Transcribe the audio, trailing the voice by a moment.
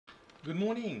Good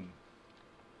morning.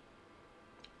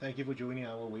 Thank you for joining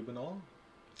our webinar.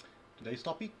 Today's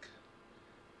topic: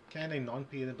 can a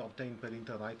non-parent obtain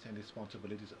parental rights and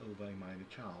responsibilities over a minor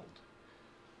child?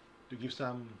 To give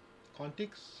some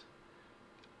context,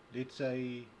 let's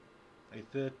say a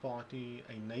third party,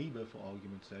 a neighbor for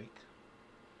argument's sake,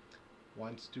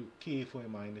 wants to care for a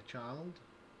minor child.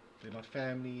 They're not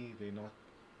family, they're not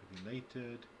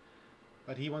related,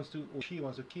 but he wants to or she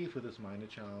wants to care for this minor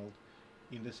child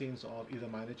in the sense of if the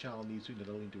minor child needs to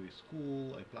enroll into a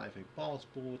school, apply for a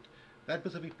passport, that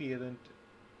specific parent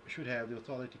should have the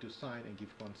authority to sign and give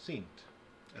consent,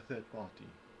 a third party.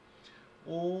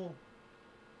 Or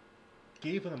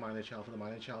care for the minor child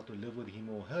to live with him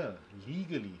or her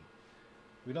legally.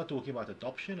 We're not talking about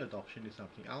adoption, adoption is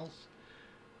something else.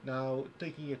 Now,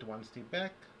 taking it one step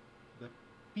back, the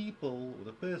people or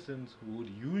the persons who would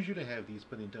usually have these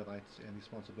parental rights and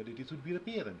responsibilities would be the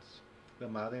parents, the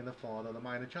mother and the father of the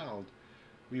minor child.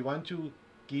 We want to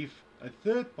give a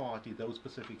third party those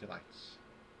specific rights,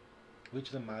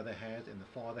 which the mother has and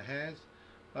the father has,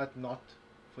 but not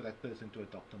for that person to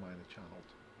adopt a minor child.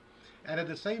 And at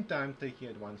the same time, taking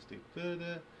it one step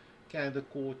further, can the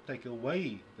court take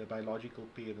away the biological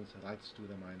parent's rights to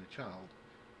the minor child?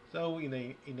 So in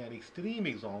an extreme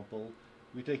example,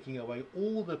 we're taking away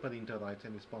all the parental rights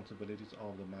and responsibilities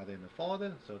of the mother and the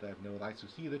father, so they have no rights to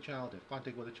see the child, have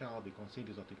contact with the child, their consent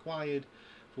is not required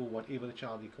for whatever the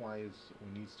child requires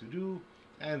or needs to do,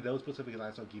 and those specific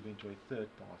rights are given to a third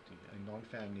party, a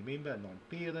non-family member, a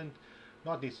non-parent,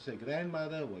 not necessarily a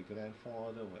grandmother or a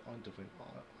grandfather or aunt or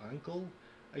an uncle,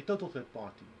 a total third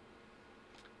party.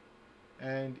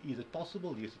 And is it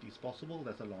possible? Yes, it is possible.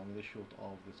 That's a long and the short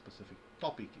of the specific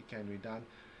topic. It can be done.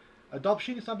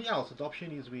 Adoption is something else.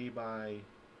 Adoption is whereby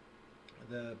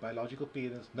the biological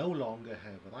parents no longer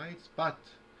have rights, but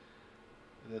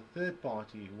the third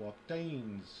party who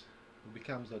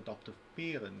becomes the adoptive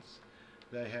parents,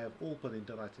 they have all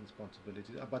parental rights and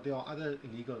responsibilities. But there are other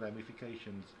legal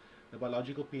ramifications. The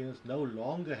biological parents no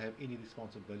longer have any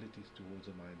responsibilities towards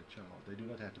a minor child. They do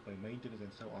not have to pay maintenance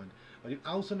and so on. But in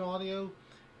our scenario,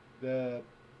 the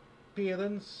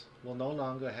parents will no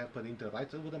longer have parental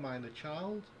rights over the minor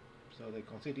child, so their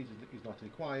consent is not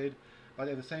required, but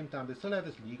at the same time they still have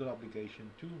this legal obligation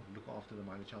to look after the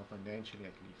minor child financially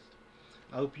at least.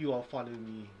 I hope you are following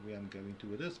me where I'm going to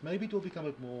with this. Maybe it will become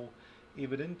a bit more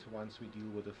evident once we deal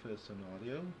with the first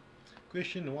scenario.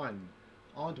 Question 1.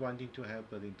 Aren't wanting to have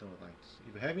parental rights.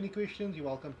 If you have any questions, you're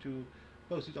welcome to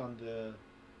post it on the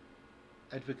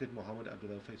Advocate Muhammad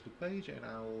Abduroaf Facebook page, and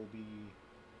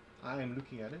I am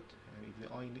looking at it.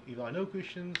 And if there are no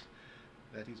questions,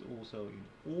 that is also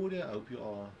in order. I hope you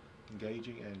are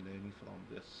engaging and learning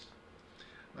from this.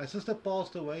 My sister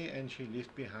passed away and she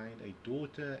left behind a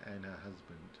daughter and a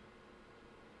husband.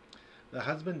 The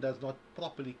husband does not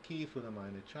properly care for the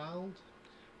minor child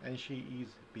and she is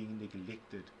being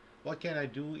neglected. What can I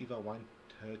do if I want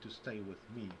her to stay with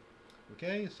me?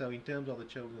 Okay, so in terms of the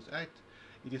Children's Act,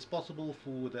 it is possible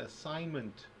for the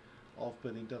assignment of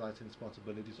parental rights and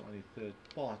responsibilities on a third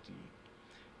party.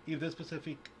 If the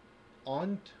specific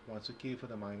aunt wants to care for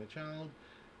the minor child,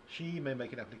 she may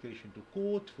make an application to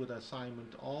court for the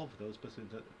assignment of those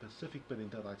specific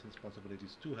parental rights and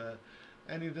responsibilities to her,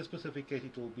 and in this specific case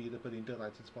it will be the parental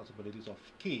rights and responsibilities of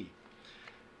care.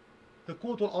 The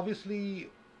court will obviously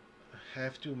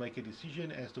have to make a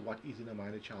decision as to what is in a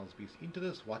minor child's best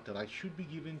interest, what the rights should be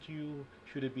given to you.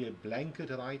 Should it be a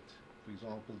blanket right, for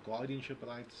example guardianship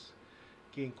rights,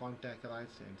 care and contact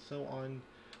rights, and so on?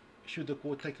 Should the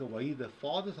court take away the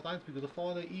father's rights because the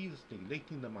father is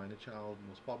neglecting the minor child,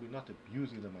 most probably not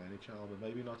abusing the minor child, but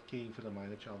maybe not caring for the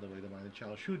minor child the way the minor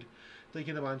child should,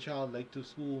 taking the minor child late to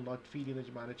school, not feeding the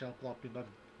minor child properly,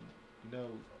 not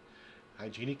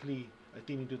hygienically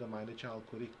attending to the minor child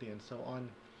correctly, and so on.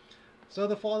 So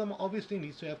the father obviously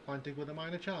needs to have contact with the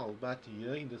minor child, but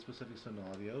here in this specific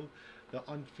scenario, the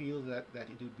aunt feels that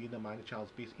it would be in the minor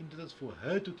child's best interest for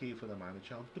her to care for the minor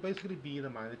child, to basically be the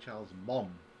minor child's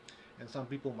mom. And some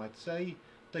people might say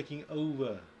taking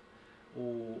over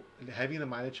or having the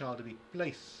minor child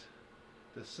replace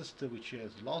the sister which she has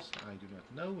lost. I do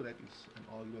not know. That is an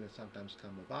argument that sometimes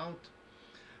come about.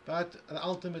 But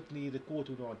ultimately the court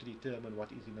would want to determine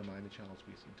what is in the minor child's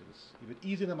best interest. If it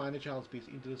is in the minor child's best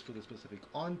interest for the specific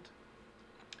aunt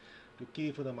to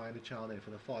care for the minor child and for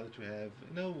the father to have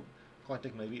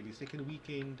contact maybe every second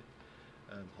weekend,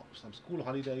 some school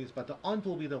holidays, but the aunt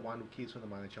will be the one who cares for the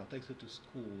minor child, takes her to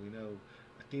school,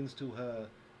 attends to her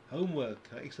homework,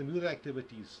 her extramural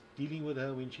activities, dealing with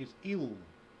her when she's ill,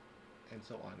 and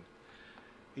so on.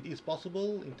 It is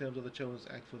possible in terms of the Children's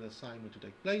Act for the assignment to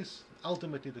take place.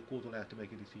 Ultimately, the court will have to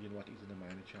make a decision what is in the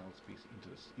minor child's best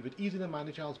interest. If it is in the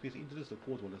minor child's best interest, the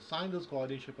court will assign those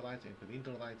guardianship rights and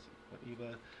parental rights,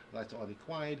 whatever rights are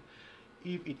required.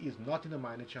 If it is not in the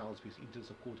minor child's best interest,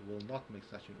 the court will not make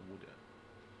such an order.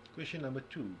 Question number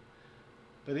 2.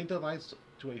 Parental rights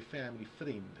to a family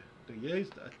friend. Here is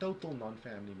a total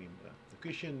non-family member. The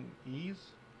question is,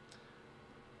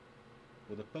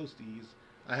 or the post is,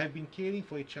 I have been caring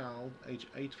for a child age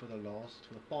 8 for the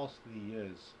past 3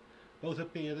 years. Both her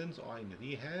parents are in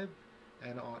rehab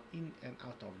and are in and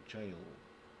out of jail.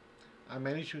 I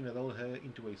managed to enroll her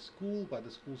into a school, but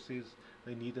the school says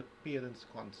they need the parents'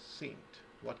 consent.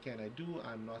 What can I do?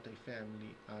 I'm not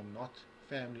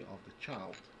family of the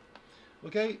child.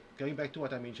 Okay, going back to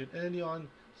what I mentioned earlier on,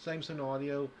 same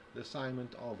scenario, the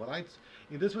assignment of rights.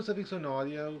 In this specific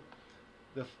scenario,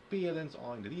 the parents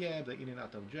are in rehab, they're in and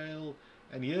out of jail,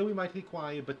 and here we might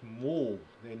require a bit more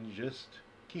than just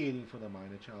caring for the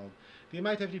minor child. There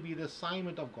might have to be the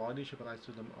assignment of guardianship rights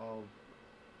to them,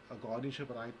 of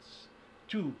guardianship rights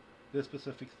to the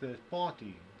specific third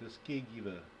party, this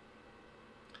caregiver.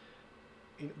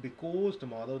 Because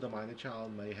tomorrow the minor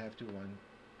child may have to want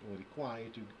or require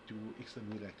to do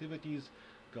extramural activities,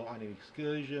 go on an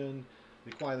excursion,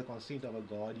 require the consent of a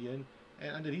guardian,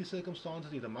 and under these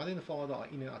circumstances, if the mother and the father are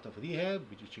in and out of rehab,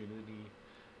 which is generally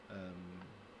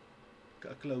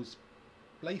a closed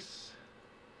place,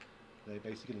 they're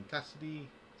basically in custody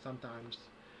sometimes,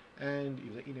 and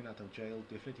if they're in and out of jail,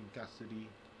 definitely in custody.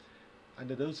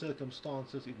 Under those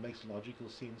circumstances, it makes logical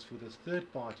sense for this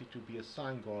third party to be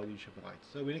assigned guardianship rights.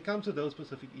 So when it comes to those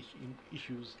specific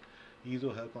issues, his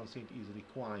or her consent is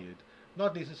required.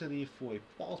 Not necessarily for a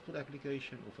passport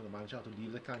application or for the minor child to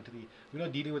leave the country. We're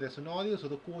not dealing with that scenario, so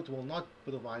the court will not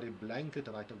provide a blanket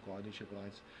right of guardianship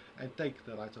rights and take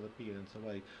the rights of the parents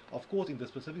away. Of course, in the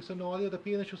specific scenario, the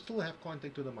parents should still have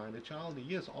contact with the minor child.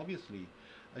 Yes, obviously,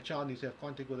 a child needs to have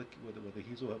contact with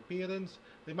his or her parents.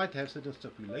 They might have certain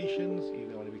stipulations if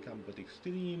they want to become a bit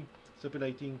extreme,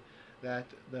 stipulating that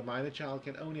the minor child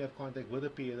can only have contact with the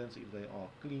parents if they are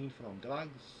clean from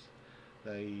drugs.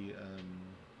 They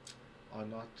are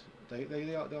not.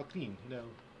 They are clean.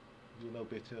 You know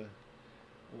better,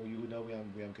 or you know where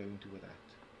I'm going to with that.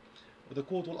 But the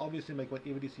court will obviously make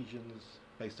whatever decisions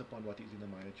based upon what is in the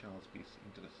minor child's best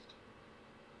interest.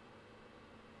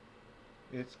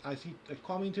 I see a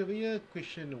comment over here.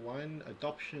 Question 1: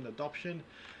 adoption.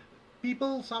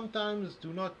 People sometimes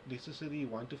do not necessarily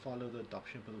want to follow the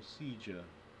adoption procedure.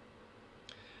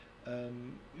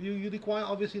 You require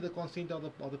obviously the consent of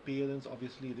the parents.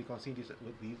 Obviously, the consent is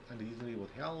unreasonably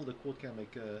withheld. The court can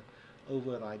make a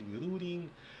overriding ruling.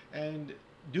 And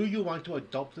do you want to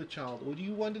adopt the child, or do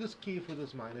you want to just care for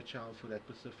this minor child for that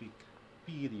specific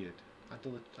period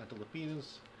until the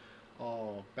parents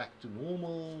are back to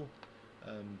normal?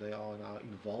 They are now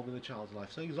involved in the child's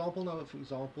life. So for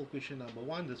example, question number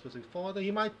 1, the specific father,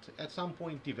 he might at some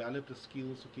point develop the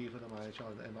skills to care for the minor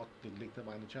child and not neglect the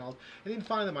minor child, and then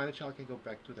finally the minor child can go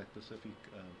back to that specific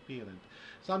parent.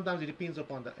 Sometimes it depends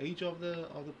upon the age of the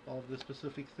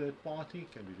specific third party.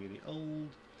 It can be very old.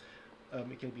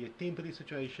 It can be a temporary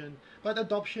situation, but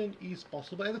adoption is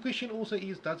possible. And the question also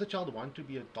is, does the child want to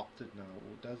be adopted now,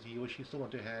 or does he or she still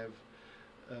want to have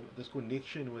this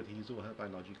connection with his or her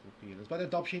biological parents? But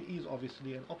adoption is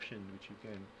obviously an option which you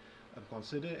can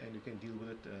consider, and you can deal with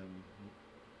it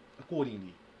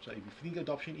accordingly. So if you think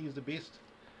adoption is the best,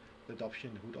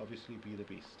 adoption would obviously be the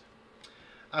best.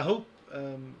 I hope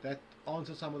that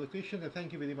answers some of the questions, and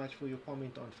thank you very much for your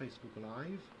comment on Facebook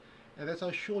Live. And that's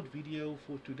our short video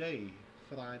for today,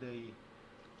 Friday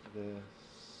the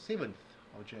 7th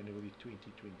of January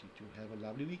 2022. Have a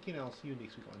lovely weekend. I'll see you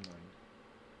next week online.